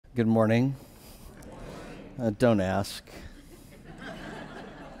Good morning. Don't ask.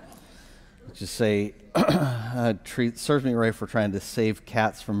 Just say, serves me right for trying to save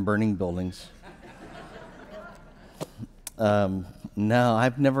cats from burning buildings. No,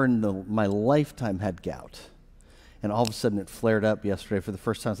 I've never in my lifetime had gout. And all of a sudden it flared up yesterday for the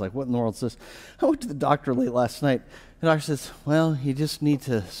first time. I was like, what in the world is this? I went to the doctor late last night. The doctor says, well, you just need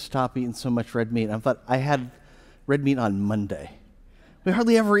to stop eating so much red meat. And I thought, I had red meat on Monday. We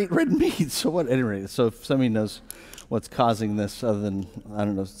hardly ever eat red meat. So what? Anyway, so if somebody knows what's causing this other than, I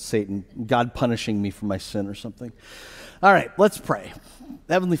don't know, Satan, God punishing me for my sin or something. All right, let's pray.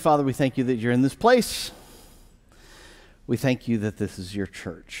 Heavenly Father, we thank you that you're in this place. We thank you that this is your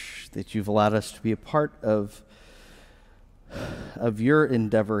church, that you've allowed us to be a part of your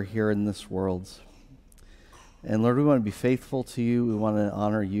endeavor here in this world. And Lord, we want to be faithful to you. We want to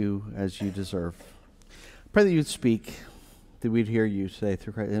honor you as you deserve. Pray that you would speak, that we'd hear you today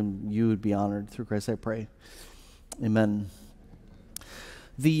through Christ, and you would be honored through Christ, I pray. Amen.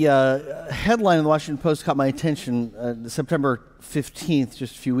 The headline of the Washington Post caught my attention September 15th,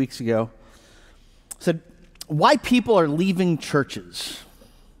 just a few weeks ago. It said, why people are leaving churches.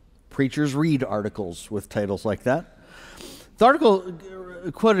 Preachers read articles with titles like that. The article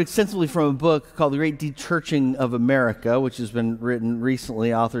quoted extensively from a book called The Great Dechurching of America, which has been written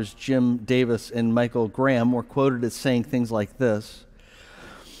recently. Authors Jim Davis and Michael Graham were quoted as saying things like this.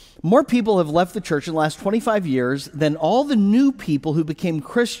 More people have left the church in the last 25 years than all the new people who became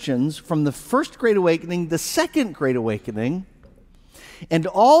Christians from the First Great Awakening, the Second Great Awakening, and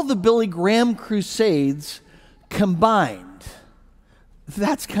all the Billy Graham crusades combined.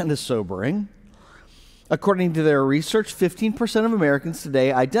 That's kind of sobering. According to their research, 15% of Americans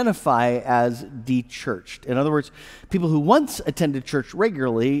today identify as dechurched. In other words, people who once attended church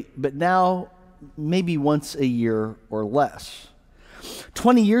regularly, but now maybe once a year or less.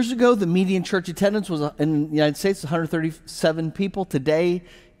 20 years ago, the median church attendance was in the United States 137 people. Today,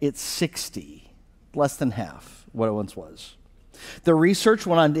 it's 60, less than half what it once was. The research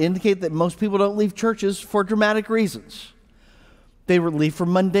went on to indicate that most people don't leave churches for dramatic reasons. They leave for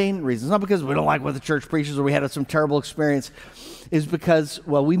mundane reasons, not because we don't like what the church preaches or we had some terrible experience. It's because,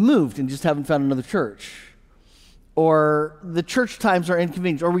 well, we moved and just haven't found another church. Or the church times are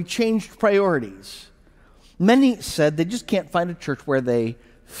inconvenient, or we changed priorities. Many said they just can't find a church where they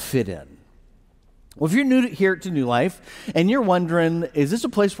fit in. Well, if you're new here to New Life and you're wondering, is this a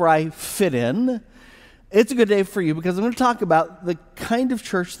place where I fit in? It's a good day for you because I'm going to talk about the kind of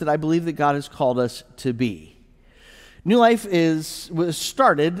church that I believe that God has called us to be. New Life was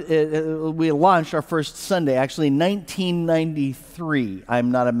started, we launched our first Sunday, actually in 1993.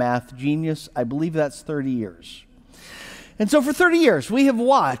 I'm not a math genius. I believe that's 30 years. And so for 30 years, we have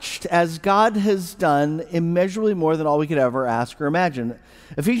watched as God has done immeasurably more than all we could ever ask or imagine.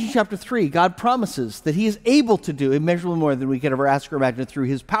 Ephesians chapter 3, God promises that he is able to do immeasurably more than we could ever ask or imagine through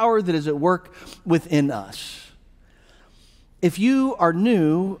his power that is at work within us. If you are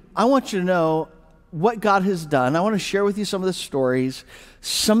new, I want you to know what God has done. I want to share with you some of the stories,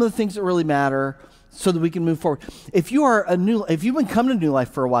 some of the things that really matter so that we can move forward. If you've been coming to New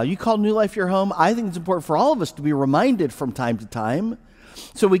Life for a while, you call New Life your home, I think it's important for all of us to be reminded from time to time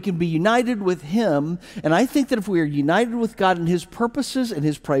so we can be united with him. And I think that if we are united with God and his purposes and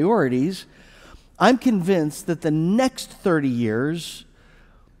his priorities, I'm convinced that the next 30 years,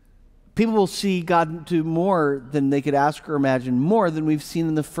 people will see God do more than they could ask or imagine, more than we've seen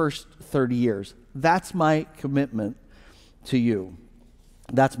in the first 30 years. That's my commitment to you.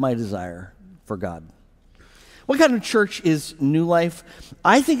 That's my desire for God. What kind of church is New Life?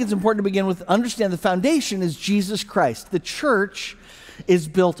 I think it's important to begin with, understand the foundation is Jesus Christ. The church is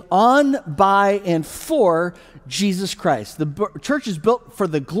built on, by, and for Jesus Christ. The church is built for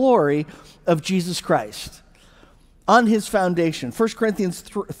the glory of Jesus Christ. On his foundation. 1 Corinthians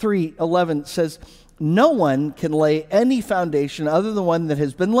 3:11 says, no one can lay any foundation other than one that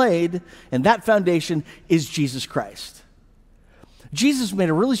has been laid, and that foundation is Jesus Christ. Jesus made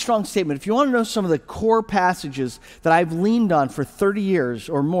a really strong statement. If you want to know some of the core passages that I've leaned on for 30 years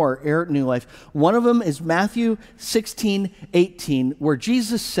or more here at New Life, one of them is Matthew 16:18, where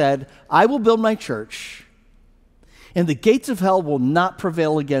Jesus said, I will build my church, and the gates of hell will not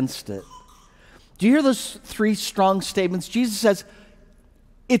prevail against it. Do you hear those three strong statements? Jesus says,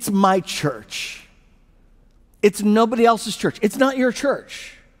 it's my church. It's nobody else's church. It's not your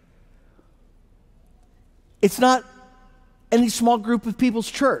church. It's not any small group of people's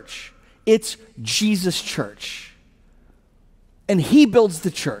church. It's Jesus' church. And he builds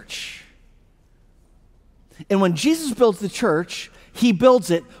the church. And when Jesus builds the church, he builds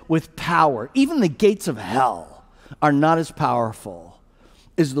it with power. Even the gates of hell are not as powerful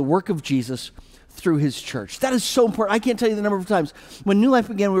is the work of Jesus through his church. That is so important. I can't tell you the number of times. When New Life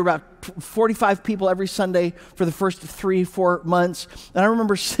began, we were about 45 people every Sunday for the first 3-4 months. And I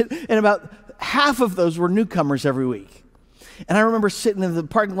remember and about half of those were newcomers every week. And I remember sitting in the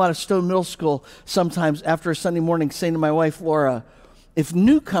parking lot of Stone Middle School sometimes after a Sunday morning saying to my wife, Laura, if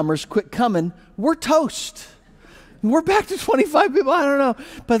newcomers quit coming, we're toast. We're back to 25 people. I don't know.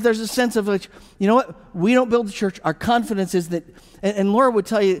 But there's a sense of, like, you know what? We don't build the church. Our confidence is that, and Laura would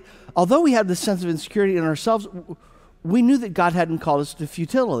tell you, although we had this sense of insecurity in ourselves, we knew that God hadn't called us to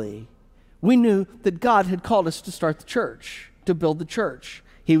futility. We knew that God had called us to start the church, to build the church.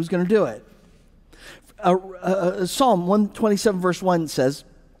 He was going to do it. Psalm 127 verse 1 says,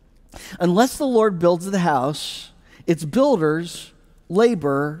 unless the Lord builds the house, its builders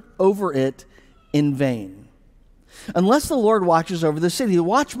labor over it in vain. Unless the Lord watches over the city, the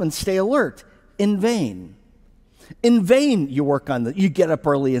watchmen stay alert in vain. In vain you work on you get up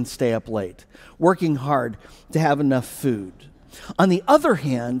early and stay up late, working hard to have enough food. On the other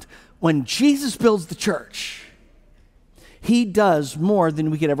hand, when Jesus builds the church, he does more than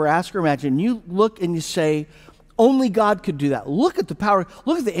we could ever ask or imagine. You look and you say, only God could do that. Look at the power.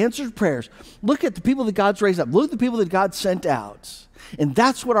 Look at the answered prayers. Look at the people that God's raised up. Look at the people that God sent out. And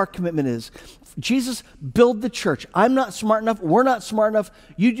that's what our commitment is. Jesus, build the church. I'm not smart enough. We're not smart enough.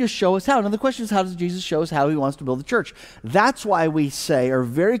 You just show us how. Now the question is, how does Jesus show us how he wants to build the church? That's why we say, are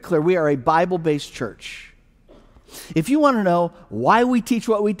very clear, we are a Bible-based church. If you want to know why we teach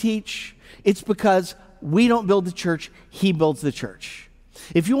what we teach, it's because we don't build the church, he builds the church.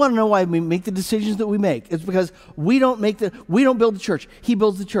 If you want to know why we make the decisions that we make, it's because we don't build the church, he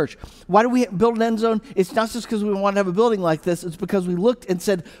builds the church. Why do we build an end zone? It's not just because we want to have a building like this, it's because we looked and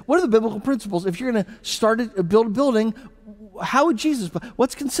said, what are the biblical principles? If you're going to build a building, how would Jesus,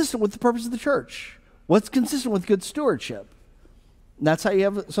 what's consistent with the purpose of the church? What's consistent with good stewardship? And that's how you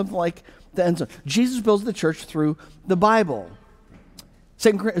have something like the end zone. Jesus builds the church through the Bible.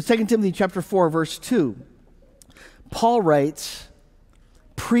 2 Timothy chapter 4, verse 2. Paul writes,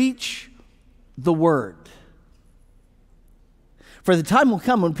 preach the word. For the time will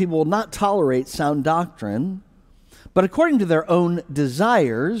come when people will not tolerate sound doctrine, but according to their own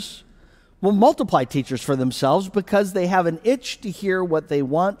desires will multiply teachers for themselves because they have an itch to hear what they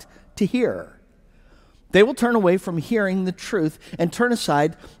want to hear. They will turn away from hearing the truth and turn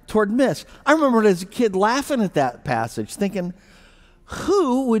aside toward myths. I remember as a kid laughing at that passage, thinking,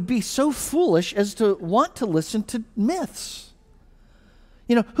 who would be so foolish as to want to listen to myths?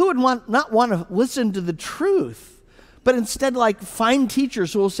 You know, who would not want to listen to the truth, but instead find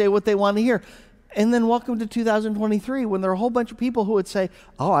teachers who will say what they want to hear? And then welcome to 2023, when there are a whole bunch of people who would say,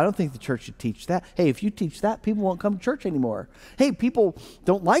 oh, I don't think the church should teach that. Hey, if you teach that, people won't come to church anymore. Hey, people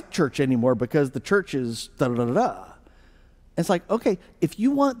don't like church anymore because the church is da-da-da-da-da. It's like, okay, if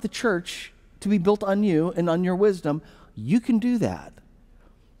you want the church to be built on you and on your wisdom, you can do that.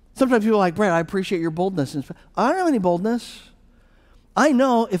 Sometimes people are like, Brad, I appreciate your boldness. I don't have any boldness. I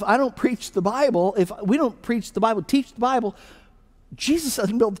know if I don't preach the Bible, if we don't preach the Bible, teach the Bible, Jesus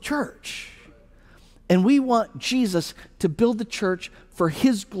doesn't build the church. And we want Jesus to build the church for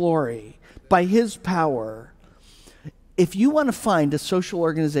his glory, by his power. If you want to find a social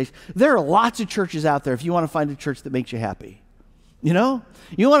organization, there are lots of churches out there if you want to find a church that makes you happy. You know?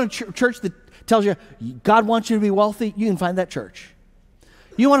 You want a church that tells you God wants you to be wealthy, you can find that church.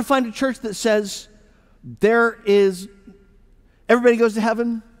 You want to find a church that says everybody goes to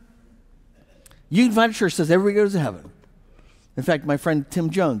heaven? You can find a church that says everybody goes to heaven. In fact, my friend Tim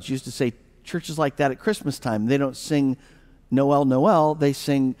Jones used to say churches like that at Christmas time, they don't sing Noel, Noel, they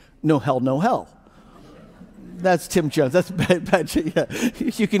sing No Hell, No Hell. That's Tim Jones. That's bad. Yeah.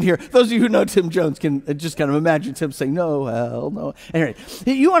 You can hear, those of you who know Tim Jones can just kind of imagine Tim saying, no, hell, no. Anyway,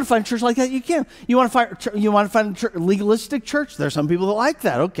 you want to find a church like that? You can. You want to find a legalistic church? There are some people that like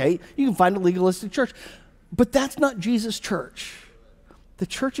that. Okay, you can find a legalistic church. But that's not Jesus' church. The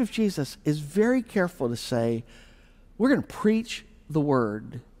church of Jesus is very careful to say, we're going to preach the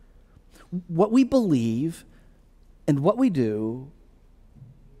word. What we believe and what we do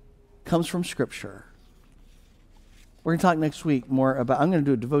comes from Scripture. We're going to talk next week more about, I'm going to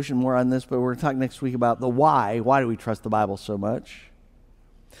do a devotion more on this, but we're going to talk next week about the why. Why do we trust the Bible so much?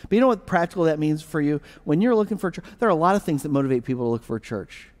 But you know what practical that means for you? When you're looking for a church, there are a lot of things that motivate people to look for a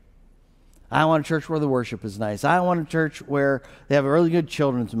church. I want a church where the worship is nice. I want a church where they have a really good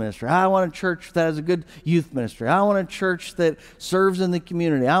children's ministry. I want a church that has a good youth ministry. I want a church that serves in the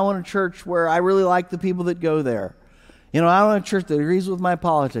community. I want a church where I really like the people that go there. You know, I want a church that agrees with my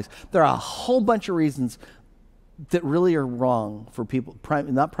politics. There are a whole bunch of reasons that really are wrong for people,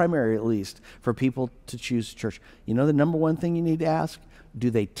 not primary at least, for people to choose church. You know the number one thing you need to ask? do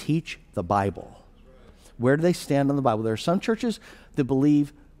they teach the Bible? Where do they stand on the Bible? There are some churches that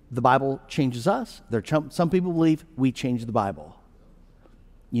believe the Bible changes us. Some people believe we change the Bible.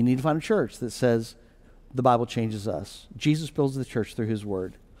 You need to find a church that says the Bible changes us. Jesus builds the church through his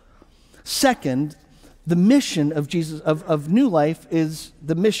word. Second, the mission of Jesus, of New Life, is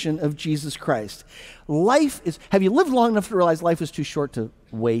the mission of Jesus Christ. Have you lived long enough to realize life is too short to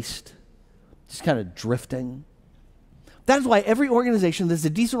waste? Just kind of drifting. That is why every organization that's a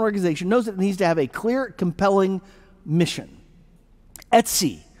decent organization knows that it needs to have a clear, compelling mission.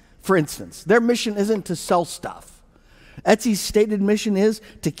 Etsy, for instance, their mission isn't to sell stuff. Etsy's stated mission is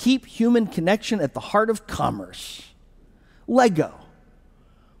to keep human connection at the heart of commerce. Lego's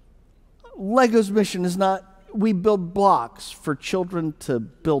mission is not, we build blocks for children to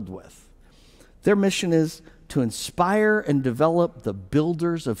build with. Their mission is to inspire and develop the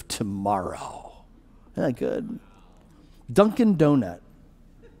builders of tomorrow. Isn't that good? Dunkin' Donut.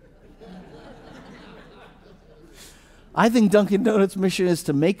 I think Dunkin' Donut's mission is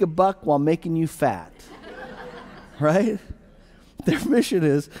to make a buck while making you fat. Right? Their mission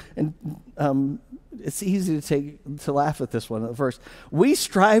is, and it's easy to laugh at this one at first. We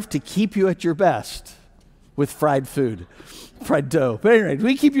strive to keep you at your best with fried food, fried dough. But anyway,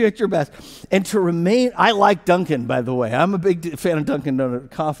 we keep you at your best. And to remain, I like Dunkin', by the way. I'm a big fan of Dunkin' Donut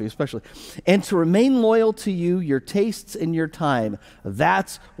coffee, especially. And to remain loyal to you, your tastes, and your time.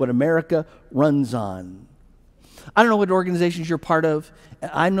 That's what America runs on. I don't know what organizations you're part of.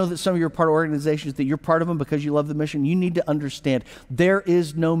 I know that some of you are part of organizations that you're part of them because you love the mission. You need to understand there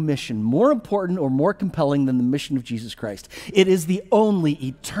is no mission more important or more compelling than the mission of Jesus Christ. It is the only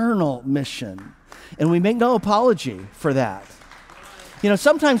eternal mission. And we make no apology for that. You know,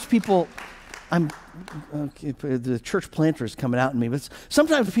 sometimes people, the church planter is coming out in me, but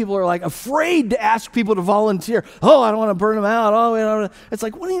sometimes people are like afraid to ask people to volunteer. Oh, I don't want to burn them out. Oh, it's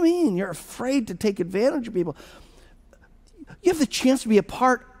like, what do you mean? You're afraid to take advantage of people. You have the chance to be a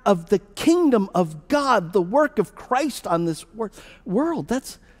part of the kingdom of God, the work of Christ on this world.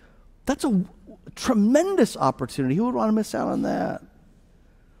 That's a tremendous opportunity. Who would want to miss out on that?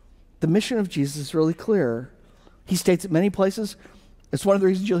 The mission of Jesus is really clear. He states it many places. It's one of the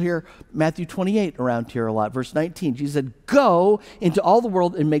reasons you'll hear Matthew 28 around here a lot. Verse 19, Jesus said, go into all the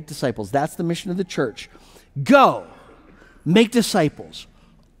world and make disciples. That's the mission of the church. Go, make disciples,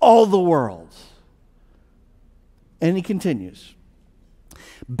 all the world. And he continues,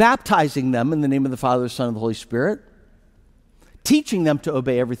 baptizing them in the name of the Father, the Son, and the Holy Spirit, teaching them to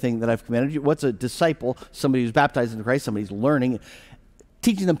obey everything that I've commanded you. What's a disciple? Somebody who's baptized into Christ, somebody who's learning,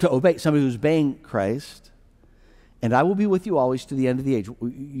 teaching them to obey, somebody who's obeying Christ. And I will be with you always to the end of the age.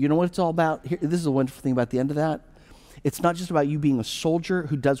 You know what it's all about? Here, this is a wonderful thing about the end of that. It's not just about you being a soldier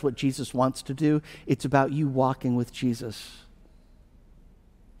who does what Jesus wants to do. It's about you walking with Jesus.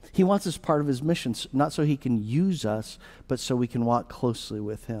 He wants us part of his mission, not so he can use us, but so we can walk closely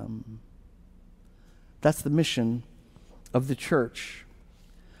with him. That's the mission of the church.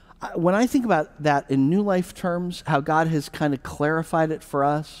 When I think about that in New Life terms, how God has kind of clarified it for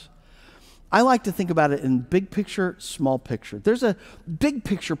us, I like to think about it in big picture, small picture. There's a big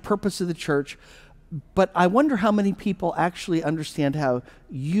picture purpose of the church, but I wonder how many people actually understand how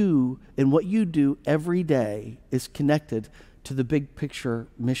you and what you do every day is connected to the big picture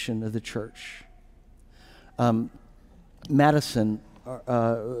mission of the church. Madison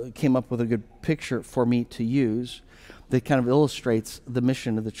came up with a good picture for me to use that kind of illustrates the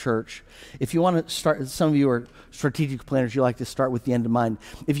mission of the church. If you want to start, some of you are strategic planners, you like to start with the end in mind.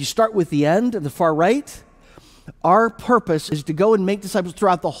 If you start with the end at the far right, our purpose is to go and make disciples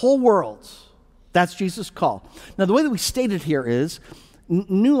throughout the whole world. That's Jesus' call. Now, the way that we state it here is,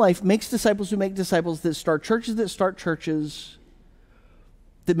 New Life makes disciples who make disciples, that start churches,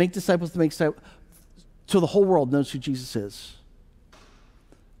 that make disciples, so the whole world knows who Jesus is.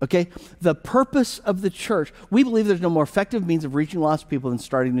 Okay? The purpose of the church, we believe there's no more effective means of reaching lost people than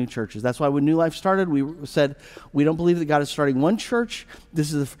starting new churches. That's why when New Life started, we said, we don't believe that God is starting one church.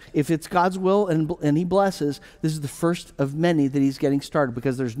 This is if it's God's will and he blesses, this is the first of many that he's getting started,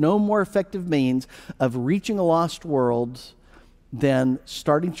 because there's no more effective means of reaching a lost world than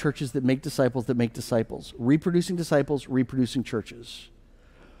starting churches that make disciples, reproducing churches.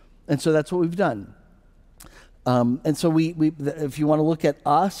 And so that's what we've done. And so we if you want to look at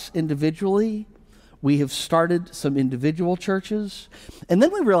us individually, we have started some individual churches. And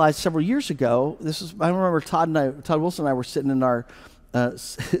then we realized several years ago, I remember Todd Wilson and I were sitting in our,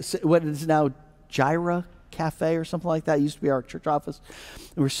 what is now Gyra Cafe or something like that. It used to be our church office.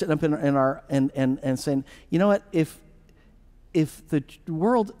 And we're sitting up in our, and saying, you know what, if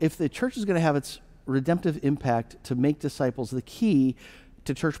the church is going to have its redemptive impact to make disciples, the key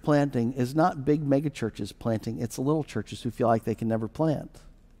to church planting is not big mega churches planting, it's little churches who feel like they can never plant.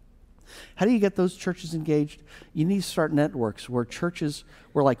 How do you get those churches engaged? You need to start networks where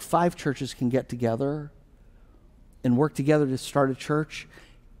like 5 churches can get together and work together to start a church,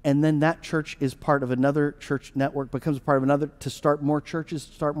 and then that church is part of another church network, becomes part of another, to start more churches.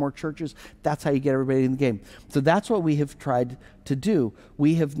 That's how you get everybody in the game. So that's what we have tried to do.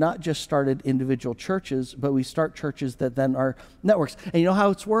 We have not just started individual churches, but we start churches that then are networks. And you know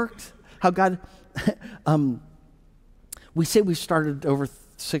how it's worked? How God, we say we've started over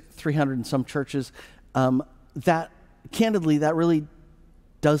 300 and some churches. That really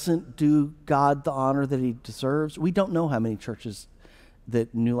doesn't do God the honor that he deserves. We don't know how many churches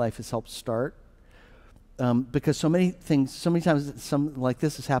that New Life has helped start, because so many times something like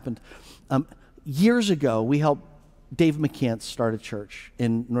this has happened. Years ago, we helped Dave McCants start a church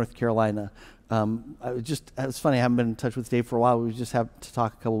in North Carolina. It's funny, I haven't been in touch with Dave for a while. We just had to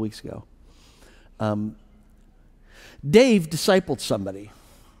talk a couple weeks ago. Dave discipled somebody,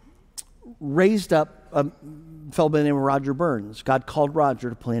 raised up a fellow by the name of Roger Burns. God called Roger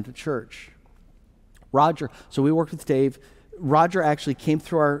to plant a church. So we worked with Dave. Roger actually came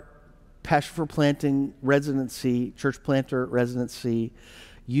through our Passion for Planting residency, church planter residency,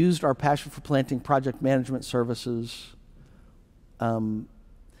 used our Passion for Planting project management services.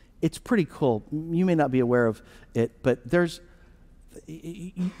 It's pretty cool. You may not be aware of it, but those of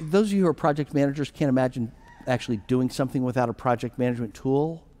you who are project managers can't imagine actually doing something without a project management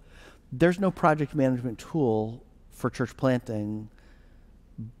tool. There's no project management tool for church planting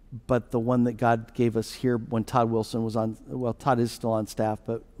but the one that God gave us here when Todd Wilson was on. Well, Todd is still on staff,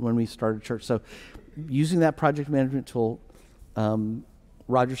 but when we started church. So using that project management tool,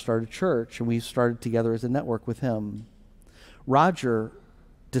 Roger started church, and we started together as a network with him. Roger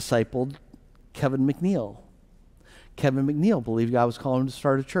discipled Kevin McNeil. Kevin McNeil believed God was calling him to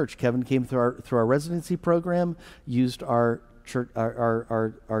start a church. Kevin came through our residency program, used our church,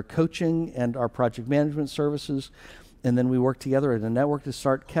 our coaching and our project management services, and then we worked together as a network to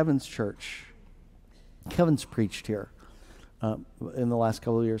start Kevin's church. Kevin's preached here in the last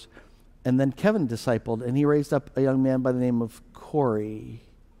couple of years. And then Kevin discipled, and he raised up a young man by the name of Corey,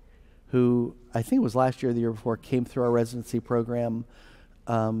 who I think it was last year or the year before, came through our residency program,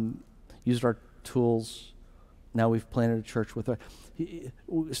 used our tools. Now we've planted a church with her.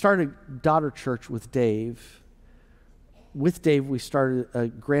 We started a daughter church with Dave. With Dave, we started a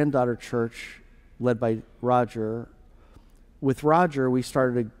granddaughter church led by Roger. With Roger, we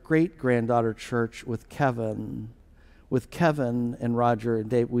started a great-granddaughter church with Kevin. With Kevin and Roger and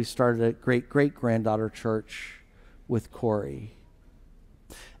Dave, we started a great-great-granddaughter church with Corey.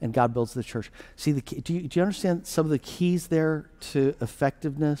 And God builds the church. See, do you understand some of the keys there to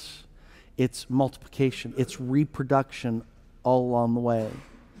effectiveness? It's multiplication. It's reproduction all along the way.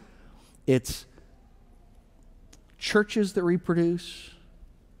 It's churches that reproduce.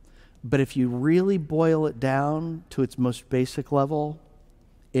 But if you really boil it down to its most basic level,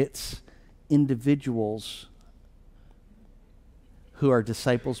 it's individuals who are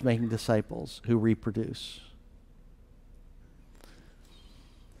disciples making disciples who reproduce.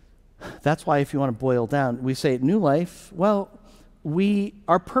 That's why if you want to boil down, we say at New Life, well,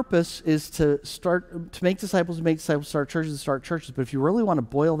 our purpose is to make disciples and make disciples, start churches and start churches. But if you really want to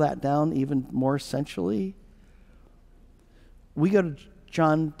boil that down even more essentially, we go to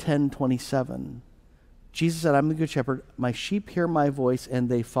John 10:27. Jesus said, I'm the good shepherd. My sheep hear my voice and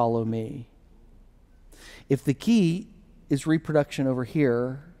they follow me. If the key is reproduction over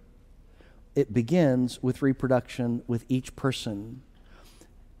here, it begins with reproduction with each person.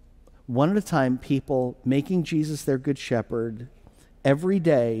 One at a time, people making Jesus their good shepherd, every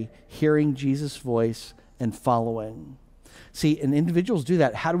day hearing Jesus' voice and following. See, and individuals do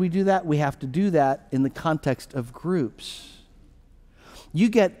that. How do we do that? We have to do that in the context of groups. You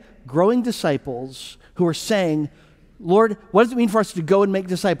get growing disciples who are saying, Lord, what does it mean for us to go and make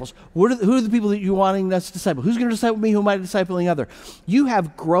disciples? Who are the people that you're wanting us to disciple? Who's going to disciple me? Who am I discipling other? You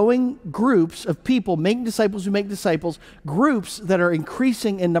have growing groups of people making disciples who make disciples, groups that are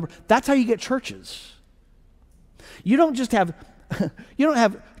increasing in number. That's how you get churches. You don't just have,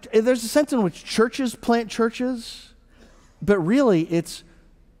 there's a sense in which churches plant churches, but really it's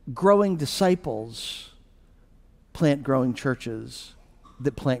growing disciples plant growing churches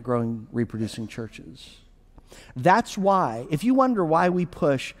that plant growing, reproducing churches. That's why, if you wonder why we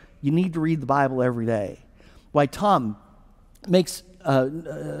push, you need to read the Bible every day. Why Tom makes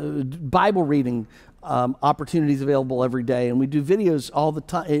Bible reading opportunities available every day, and we do videos all the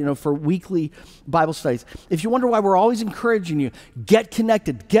time, for weekly Bible studies. If you wonder why we're always encouraging you, get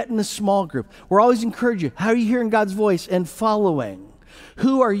connected, get in a small group. We're always encouraging you. How are you hearing God's voice and following?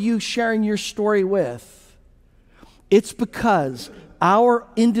 Who are you sharing your story with? It's because our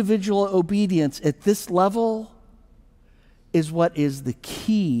individual obedience at this level is what is the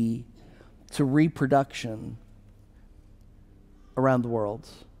key to reproduction around the world.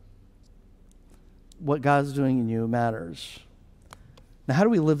 What God's doing in you matters. Now, how do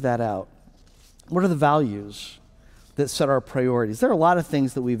we live that out? What are the values that set our priorities? There are a lot of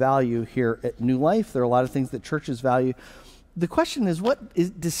things that we value here at New Life. There are a lot of things that churches value. The question is, what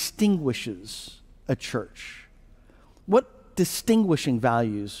distinguishes a church? What distinguishing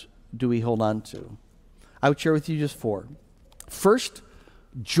values do we hold on to? I would share with you just 4. First,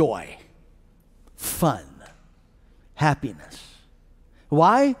 joy, fun, happiness.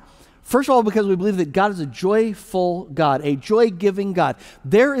 Why? First of all, because we believe that God is a joyful God, a joy-giving God.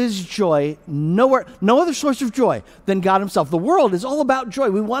 There is joy nowhere, no other source of joy than God himself. The world is all about joy.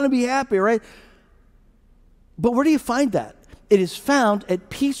 We want to be happy, right? But where do you find that? It is found at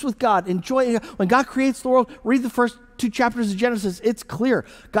peace with God, in joy. When God creates the world, read the first 2 chapters of Genesis. It's clear.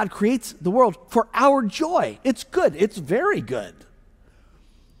 God creates the world for our joy. It's good. It's very good.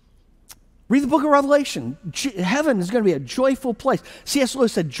 Read the book of Revelation. Heaven is going to be a joyful place. C.S.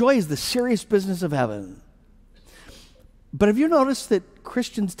 Lewis said, joy is the serious business of heaven. But have you noticed that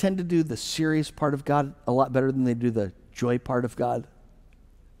Christians tend to do the serious part of God a lot better than they do the joy part of God?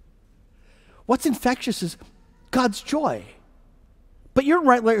 What's infectious is God's joy. But you're in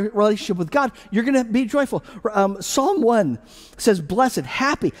right relationship with God, you're going to be joyful. Psalm 1 says, blessed,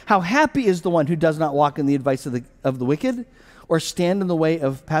 happy. How happy is the one who does not walk in the advice of the wicked, or stand in the way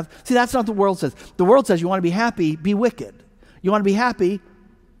of path. See, that's not what the world says. The world says you want to be happy, be wicked. You want to be happy,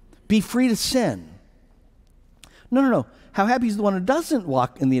 be free to sin. No. How happy is the one who doesn't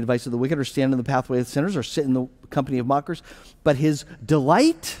walk in the advice of the wicked, or stand in the pathway of sinners, or sit in the company of mockers, but his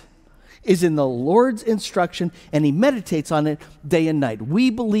delight is in the Lord's instruction, and he meditates on it day and night. We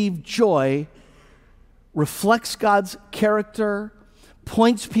believe joy reflects God's character,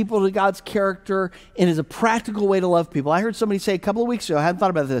 points people to God's character, and is a practical way to love people. I heard somebody say a couple of weeks ago, I hadn't thought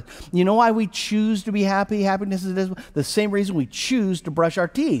about this, you know why we choose to be happy? Happiness is the same reason we choose to brush our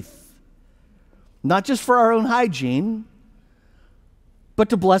teeth. Not just for our own hygiene, but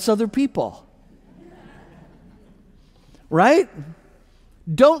to bless other people. Right?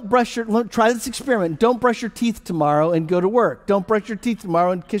 Try this experiment. Don't brush your teeth tomorrow and go to work. Don't brush your teeth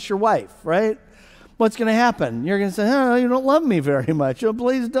tomorrow and kiss your wife, right? What's going to happen? You're going to say, oh, you don't love me very much. Oh,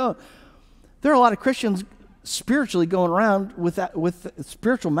 please don't. There are a lot of Christians spiritually going around with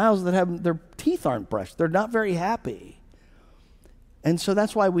spiritual mouths that have their teeth aren't brushed. They're not very happy. And so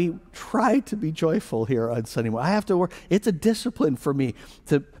that's why we try to be joyful here on Sunday morning. I have to work. It's a discipline for me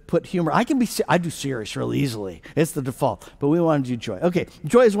to put humor. I do serious really easily. It's the default. But we want to do joy. Okay,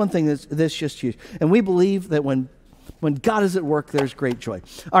 joy is one thing that's just huge. And we believe that when God is at work, there's great joy.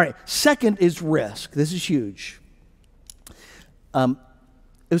 All right, second is risk. This is huge. It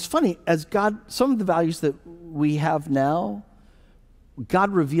was funny, as God, some of the values that we have now,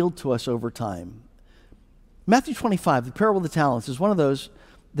 God revealed to us over time. Matthew 25, the parable of the talents, is one of those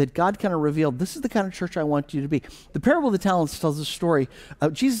that God kind of revealed, this is the kind of church I want you to be. The parable of the talents tells the story,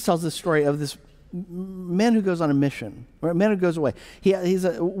 Jesus tells the story of this man who goes on a mission, or a man who goes away. He's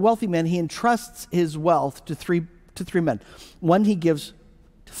a wealthy man. He entrusts his wealth to three men. One he gives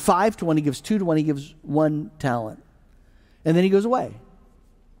 5, to one he gives 2, to one he gives 1 talent. And then he goes away.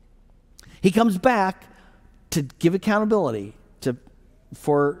 He comes back to give accountability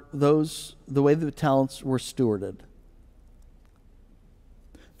for the way the talents were stewarded.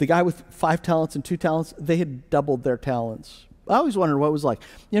 The guy with 5 talents and 2 talents, they had doubled their talents. I always wondered what it was like.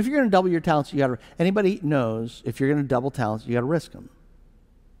 If you're going to double your talents, anybody knows if you're going to double talents, you got to risk them.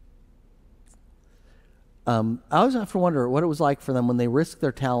 I always have to wonder what it was like for them when they risked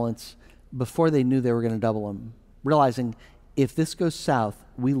their talents before they knew they were going to double them, realizing if this goes south,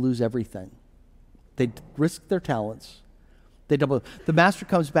 we lose everything. They risked their talents. They double. The master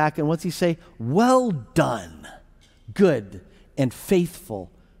comes back, and what's he say? Well done, good and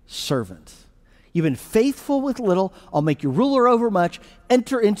faithful servant. You've been faithful with little. I'll make you ruler over much.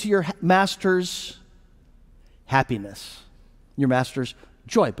 Enter into your master's happiness, your master's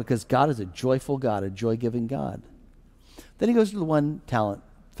joy, because God is a joyful God, a joy-giving God. Then he goes to the 1 talent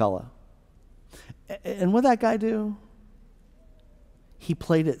fella. And what did that guy do? He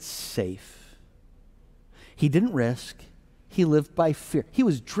played it safe. He didn't risk. He lived by fear. He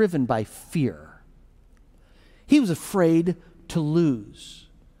was driven by fear. He was afraid to lose.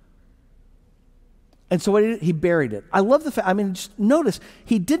 And so what he buried it. I love the fact, just notice,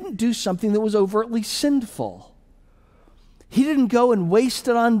 he didn't do something that was overtly sinful. He didn't go and waste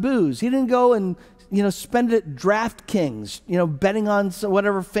it on booze. He didn't go and, spend it at DraftKings, betting on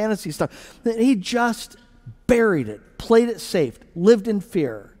whatever fantasy stuff. He just buried it, played it safe, lived in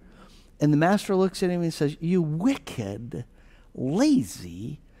fear. And the master looks at him and he says, "You wicked,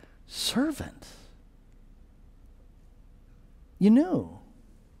 lazy servant. You knew.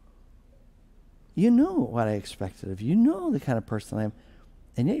 You knew what I expected of you. You know the kind of person I am,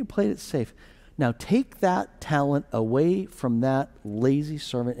 and yet you played it safe. Now take that talent away from that lazy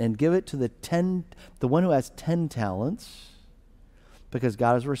servant and give it to the one who has 10 talents, because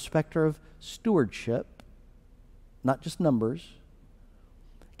God is a respecter of stewardship, not just numbers.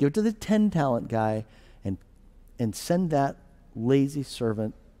 Give it to the 10-talent guy and send that lazy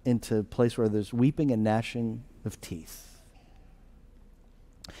servant into a place where there's weeping and gnashing of teeth."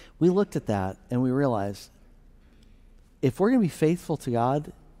 We looked at that and we realized, if we're going to be faithful to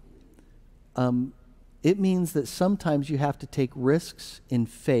God, it means that sometimes you have to take risks in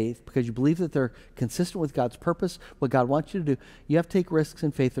faith because you believe that they're consistent with God's purpose, what God wants you to do. You have to take risks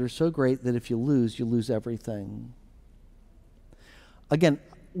in faith that are so great that if you lose everything. Again,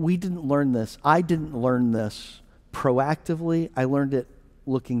 we didn't learn this. I didn't learn this proactively. I learned it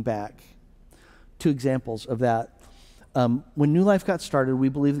looking back. 2 examples of that. When New Life got started, we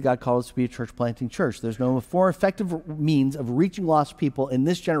believed that God called us to be a church planting church. There's no more effective means of reaching lost people in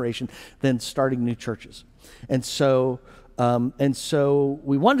this generation than starting new churches. And so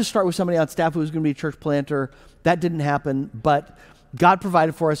we wanted to start with somebody on staff who was going to be a church planter. That didn't happen, but God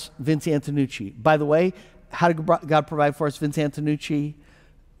provided for us Vince Antonucci. By the way, how did God provide for us Vince Antonucci?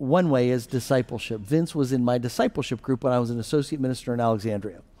 One way is discipleship. Vince was in my discipleship group when I was an associate minister in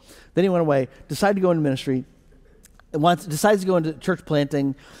Alexandria. Then he went away, decided to go into ministry, decides to go into church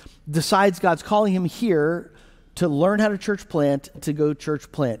planting, decides God's calling him here to learn how to church plant, to go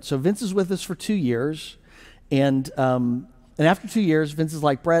church plant. So Vince is with us for 2 years, and after 2 years, Vince is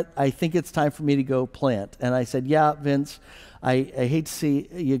like, "Brett, I think it's time for me to go plant." And I said, "Yeah, Vince, I hate to see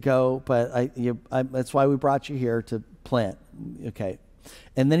you go, but that's why we brought you here, to plant." Okay.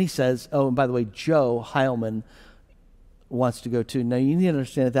 And then he says, "Oh, and by the way, Joe Heilman wants to go too." Now, you need to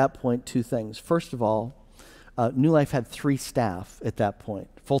understand at that point 2 things. First of all, New Life had 3 staff at that point,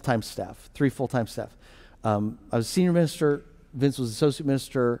 full-time staff, 3 full-time staff. I was senior minister, Vince was associate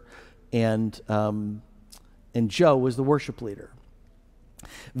minister, and Joe was the worship leader.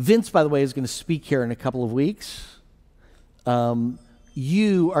 Vince, by the way, is going to speak here in a couple of weeks.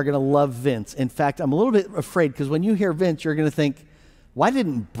 You are going to love Vince. In fact, I'm a little bit afraid because when you hear Vince, you're going to think, why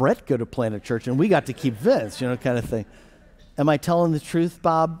didn't Brett go to plant a church and we got to keep Vince, kind of thing. Am I telling the truth,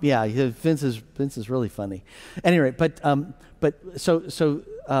 Bob? Yeah, Vince is really funny. Anyway, so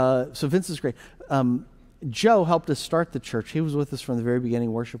Vince is great. Joe helped us start the church. He was with us from the very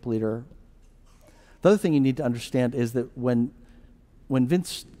beginning, worship leader. The other thing you need to understand is that when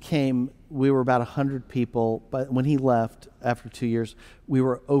Vince came, we were about 100 people, but when he left after 2 years, we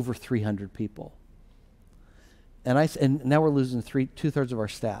were over 300 people. And now we're losing 2/3 of our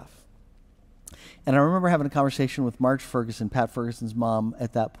staff. And I remember having a conversation with Marge Ferguson, Pat Ferguson's mom,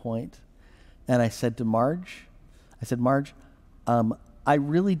 at that point. And I said to Marge, I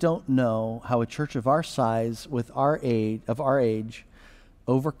really don't know how a church of our size, of our age,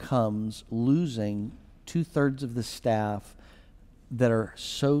 overcomes losing 2/3 of the staff that are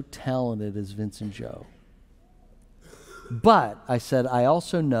so talented as Vince and Joe. But I said, I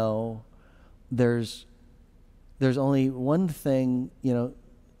also know there's only one thing,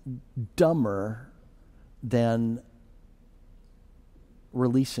 dumber than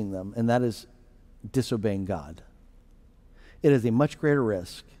releasing them, and that is disobeying God. It is a much greater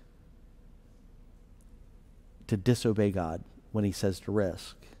risk to disobey God when he says to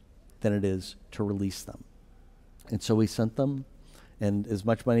risk than it is to release them. And so we sent them, and as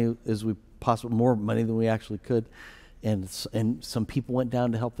much money as we possibly, more money than we actually could, and some people went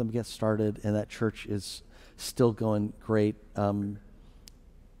down to help them get started, and that church is still going great.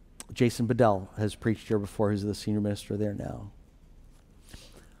 Jason Bedell has preached here before. He's the senior minister there now.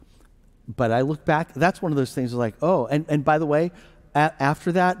 But I look back, that's one of those things like, oh, and by the way,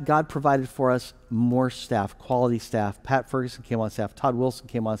 after that, God provided for us more staff, quality staff. Pat Ferguson came on staff. Todd Wilson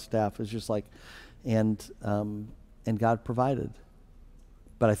came on staff. It was just like, and God provided.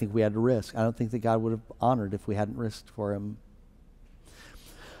 But I think we had to risk. I don't think that God would have honored if we hadn't risked for him.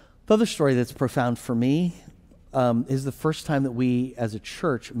 The other story that's profound for me is the first time that we, as a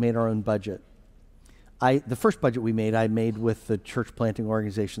church, made our own budget. The first budget I made with the church planting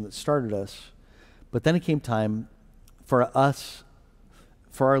organization that started us. But then it came time for us,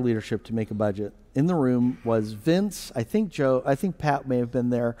 for our leadership to make a budget. In the room was Vince, I think Joe, I think Pat may have been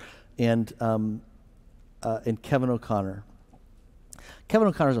there, and Kevin O'Connor. Kevin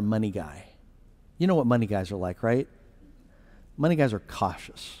O'Connor's a money guy. You know what money guys are like, right? Money guys are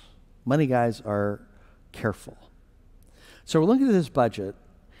cautious. Money guys are careful. So we're looking at this budget,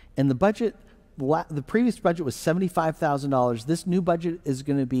 and the previous budget was $75,000. This new budget is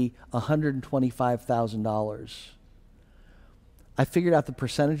going to be $125,000. I figured out the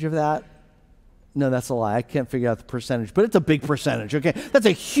percentage of that. No, that's a lie. I can't figure out the percentage, but it's a big percentage, okay? That's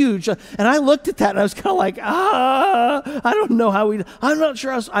a huge, and I looked at that and I was kind of like, I don't know how I'm not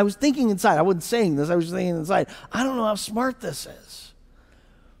sure. I was thinking inside. I wasn't saying this. I was thinking inside. I don't know how smart this is.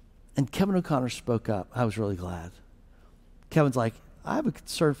 And Kevin O'Connor spoke up. I was really glad. Kevin's like, I have a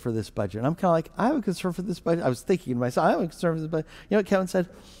concern for this budget. And I'm kind of like, I have a concern for this budget. I was thinking to myself, I have a concern for this budget. You know what Kevin said?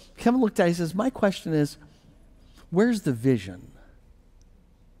 Kevin looked at it, he says, my question is, where's the vision?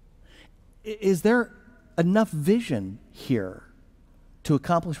 Is there enough vision here to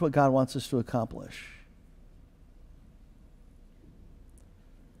accomplish what God wants us to accomplish?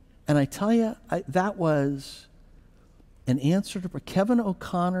 And I tell you, that was an answer to Kevin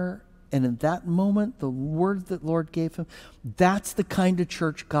O'Connor, and in that moment, the word that Lord gave him, that's the kind of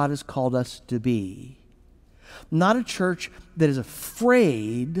church God has called us to be. Not a church that is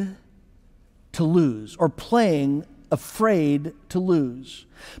afraid to lose or playing afraid to lose,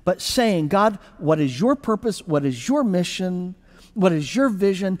 but saying, God, what is your purpose? What is your mission? What is your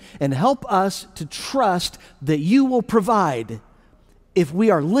vision? And help us to trust that you will provide if we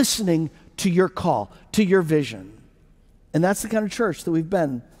are listening to your call, to your vision. And that's the kind of church that we've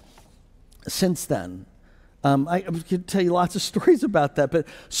been since then. I could tell you lots of stories about that. But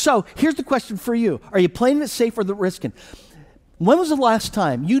so here's the question for you. Are you playing it safe or the risking? When was the last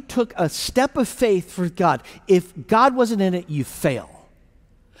time you took a step of faith for God? If God wasn't in it, you fail.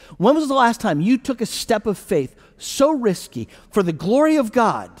 When was the last time you took a step of faith so risky for the glory of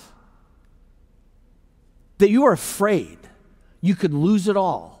God that you were afraid you could lose it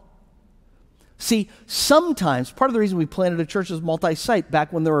all? See, sometimes, part of the reason we planted a church as multi-site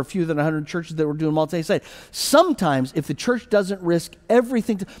back when there were fewer than 100 churches that were doing multi-site, sometimes if the church doesn't risk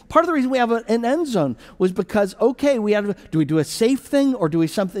everything, part of the reason we have an end zone was because, okay, do we do a safe thing or do we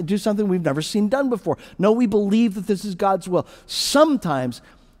do something we've never seen done before? No, we believe that this is God's will. Sometimes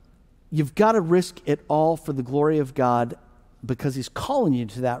you've got to risk it all for the glory of God because he's calling you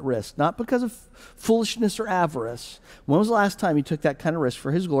to that risk, not because of foolishness or avarice. When was the last time you took that kind of risk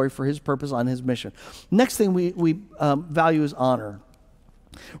for his glory, for his purpose, on his mission? Next thing we value is honor.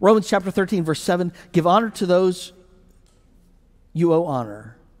 Romans chapter 13, verse 7, give honor to those you owe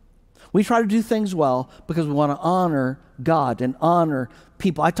honor. We try to do things well because we want to honor God and honor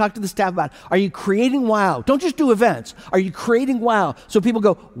people. I talked to the staff about, are you creating wow? Don't just do events. Are you creating wow? So people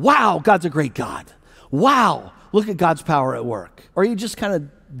go, wow, God's a great God. Wow, look at God's power at work. Or are you just kind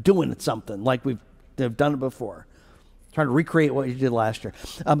of doing something like we've done it before? Trying to recreate what you did last year.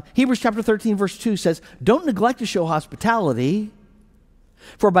 Hebrews chapter 13, verse 2 says, don't neglect to show hospitality,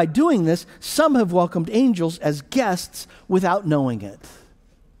 for by doing this, some have welcomed angels as guests without knowing it.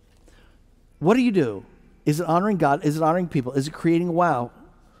 What do? Is it honoring God? Is it honoring people? Is it creating wow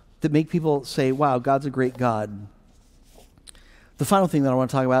that make people say, wow, God's a great God? The final thing that I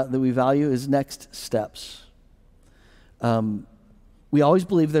want to talk about that we value is next steps. We always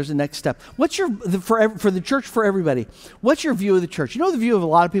believe there's a next step. What's for the church, for everybody, what's your view of the church? You know the view of a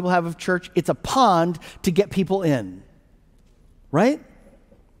lot of people have of church? It's a pond to get people in, right?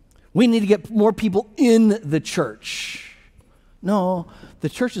 We need to get more people in the church. No, the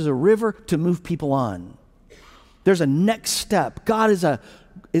church is a river to move people on. There's a next step. God is a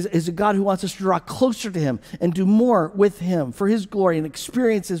God who wants us to draw closer to him and do more with him for his glory and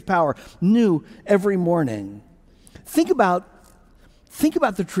experience his power new every morning. Think about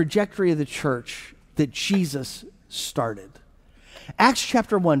the trajectory of the church that Jesus started. Acts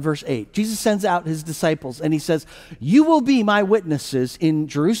chapter 1, verse 8. Jesus sends out his disciples and he says, you will be my witnesses in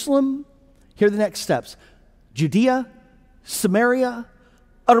Jerusalem. Here are the next steps. Judea, Samaria,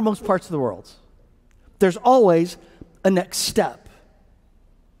 uttermost parts of the world. There's always a next step.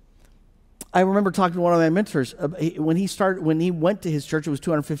 I remember talking to one of my mentors when he went to his church, it was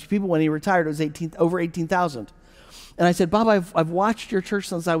 250 people. When he retired, it was over 18,000. And I said, Bob, I've watched your church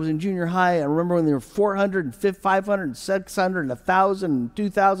since I was in junior high. I remember when there were 400 and 500 and 600 and 1,000 and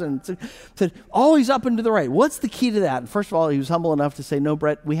 2,000. I said, always up and to the right. What's the key to that? And first of all, he was humble enough to say, no,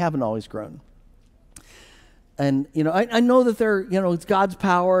 Brett, we haven't always grown. And, I know that it's God's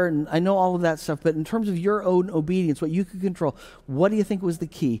power, and I know all of that stuff, but in terms of your own obedience, what you could control, what do you think was the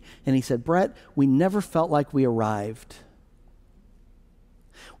key? And he said, Brett, we never felt like we arrived.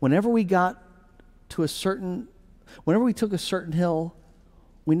 Whenever we took a certain hill,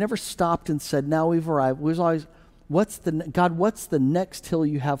 we never stopped and said, now we've arrived. It was always, God, what's the next hill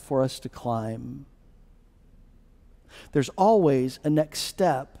you have for us to climb? There's always a next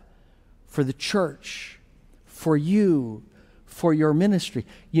step for the church, for you, for your ministry.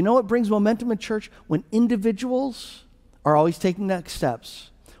 You know what brings momentum in church? When individuals are always taking next steps.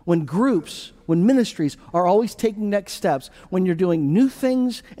 When groups, when ministries are always taking next steps. When you're doing new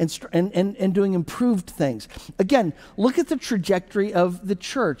things and doing improved things. Again, look at the trajectory of the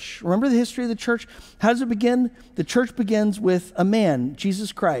church. Remember the history of the church? How does it begin? The church begins with a man,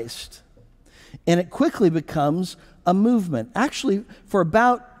 Jesus Christ. And it quickly becomes a movement. Actually, for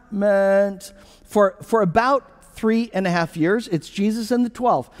about 3.5 years, it's Jesus and the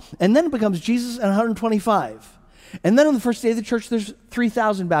 12. And then it becomes Jesus and 125. And then on the first day of the church, there's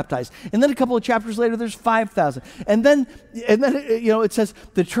 3,000 baptized. And then a couple of chapters later, there's 5,000. And then it says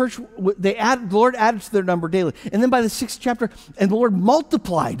the church, the Lord added to their number daily. And then by the 6th chapter, and the Lord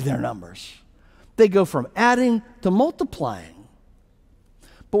multiplied their numbers. They go from adding to multiplying.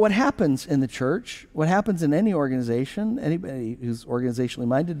 But what happens in the church, what happens in any organization, anybody who's organizationally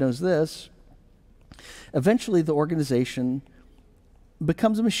minded knows this, eventually the organization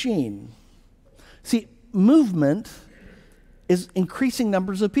becomes a machine. See, movement is increasing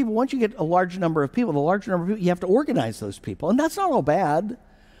numbers of people. Once you get a large number of people, you have to organize those people. And that's not all bad.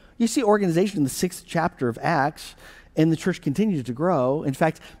 You see organization in the 6th chapter of Acts, and the church continued to grow. In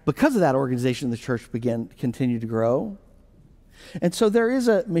fact, because of that organization, the church continued to grow. And so there is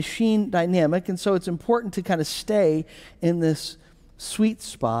a machine dynamic, and so it's important to kind of stay in this sweet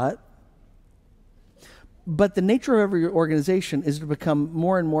spot. But the nature of every organization is to become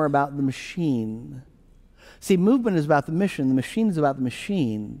more and more about the machine. See, movement is about the mission. The machine is about the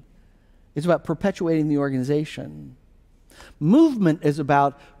machine. It's about perpetuating the organization. Movement is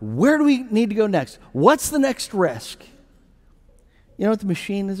about where do we need to go next? What's the next risk? You know what the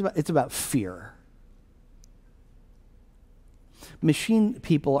machine is about? It's about fear. Machine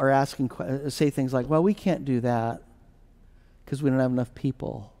people are say things like, well, we can't do that because we don't have enough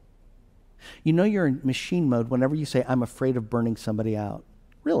people. You know you're in machine mode whenever you say, I'm afraid of burning somebody out.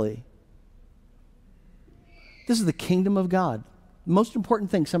 Really? This is the kingdom of God. The most important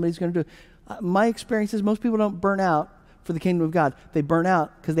thing somebody's going to do. My experience is most people don't burn out for the kingdom of God. They burn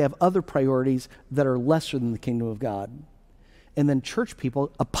out because they have other priorities that are lesser than the kingdom of God. And then church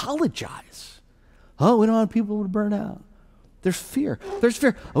people apologize. Oh, we don't want people to burn out. There's fear. There's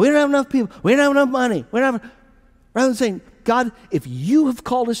fear. Oh, we don't have enough people. We don't have enough money. Rather than saying, God, if you have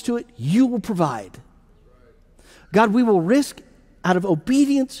called us to it, you will provide. God, we will risk out of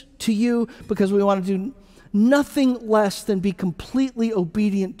obedience to you because we want to do nothing less than be completely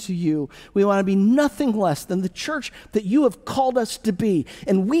obedient to you. We want to be nothing less than the church that you have called us to be.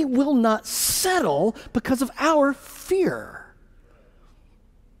 And we will not settle because of our fear.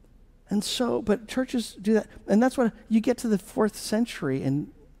 And so, but churches do that. And that's what you get to the 4th century and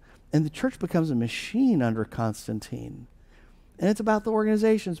the church becomes a machine under Constantine. And it's about the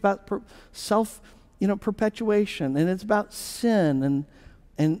organization. It's about perpetuation. And it's about sin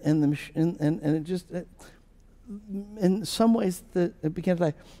and it just, in some ways, it began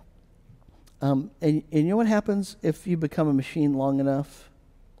to die. And you know what happens if you become a machine long enough?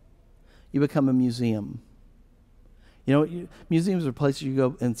 You become a museum. Museums are places you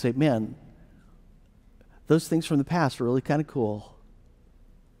go and say, man, those things from the past are really kind of cool.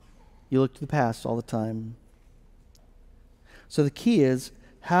 You look to the past all the time. So the key is,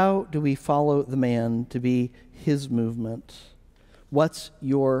 how do we follow the man to be his movement? What's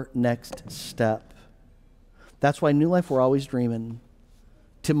your next step? That's why New Life, we're always dreaming.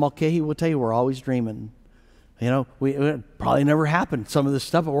 Tim Mulcahy will tell you we're always dreaming. It probably never happened, some of this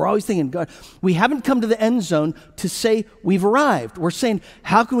stuff, but we're always thinking, God, we haven't come to the end zone to say we've arrived. We're saying,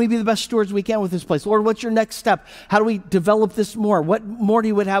 how can we be the best stewards we can with this place? Lord, what's your next step? How do we develop this more? What more do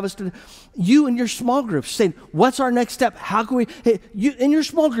you would have us to do? You and your small groups saying, what's our next step? How can we, in your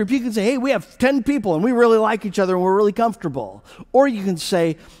small group, you can say, hey, we have 10 people and we really like each other and we're really comfortable. Or you can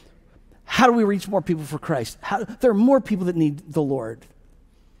say, how do we reach more people for Christ? There are more people that need the Lord.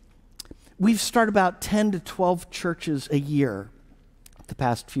 We've started about 10 to 12 churches a year the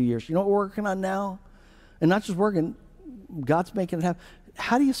past few years. You know what we're working on now? And not just working, God's making it happen.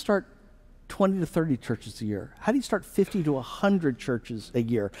 How do you start 20 to 30 churches a year? How do you start 50 to 100 churches a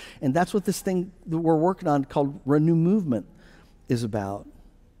year? And that's what this thing that we're working on called Renew Movement is about.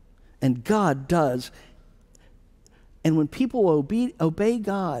 And God does And when people obey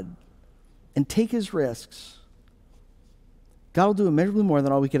God and take his risks, God will do immeasurably more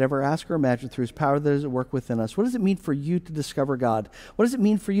than all we could ever ask or imagine through his power that is at work within us. What does it mean for you to discover God? What does it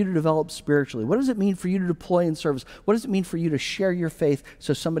mean for you to develop spiritually? What does it mean for you to deploy in service? What does it mean for you to share your faith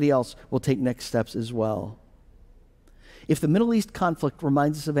so somebody else will take next steps as well? If the Middle East conflict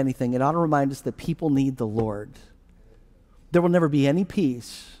reminds us of anything, it ought to remind us that people need the Lord. There will never be any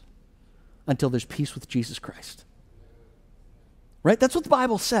peace until there's peace with Jesus Christ. Right? That's what the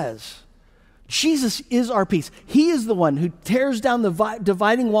Bible says. Jesus is our peace. He is the one who tears down the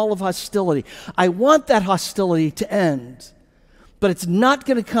dividing wall of hostility. I want that hostility to end, but it's not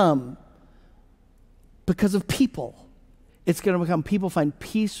going to come because of people. It's going to become people find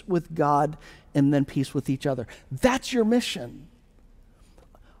peace with God and then peace with each other. That's your mission.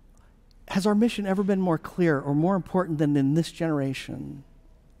 Has our mission ever been more clear or more important than in this generation?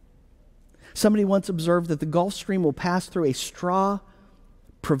 Somebody once observed that the Gulf Stream will pass through a straw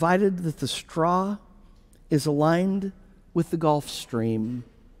provided that the straw is aligned with the Gulf Stream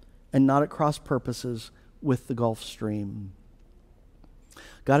and not at cross purposes with the Gulf Stream.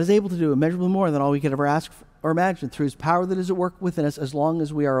 God is able to do immeasurably more than all we could ever ask or imagine through his power that is at work within us as long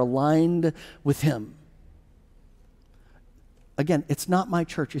as we are aligned with him. Again, it's not my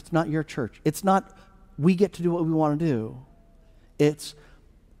church. It's not your church. It's not we get to do what we want to do. It's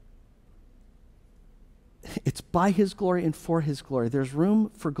by his glory and for his glory. There's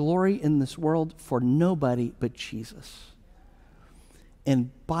room for glory in this world for nobody but Jesus. And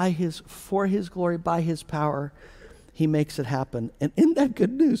for his glory, by his power, he makes it happen. And isn't that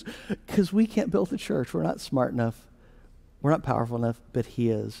good news? Because we can't build a church. We're not smart enough. We're not powerful enough, but he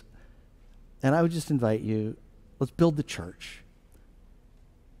is. And I would just invite you, let's build the church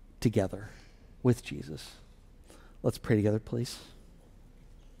together with Jesus. Let's pray together, please.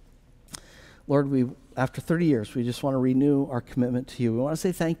 Lord, after 30 years, we just want to renew our commitment to you. We want to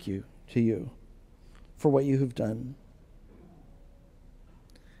say thank you to you for what you have done.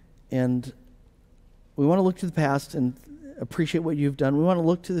 And we want to look to the past and appreciate what you've done. We want to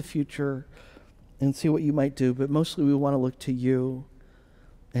look to the future and see what you might do, but mostly we want to look to you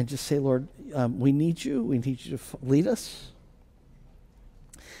and just say, Lord, we need you. We need you to lead us.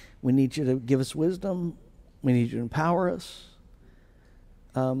 We need you to give us wisdom. We need you to empower us.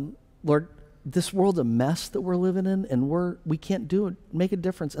 Lord, this world's a mess that we're living in, and we can't make a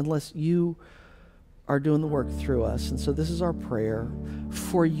difference unless you are doing the work through us. And so this is our prayer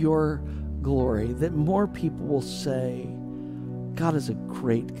for your glory, that more people will say, God is a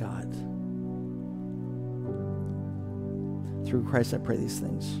great God. Through Christ I pray these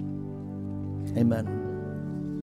things. Amen.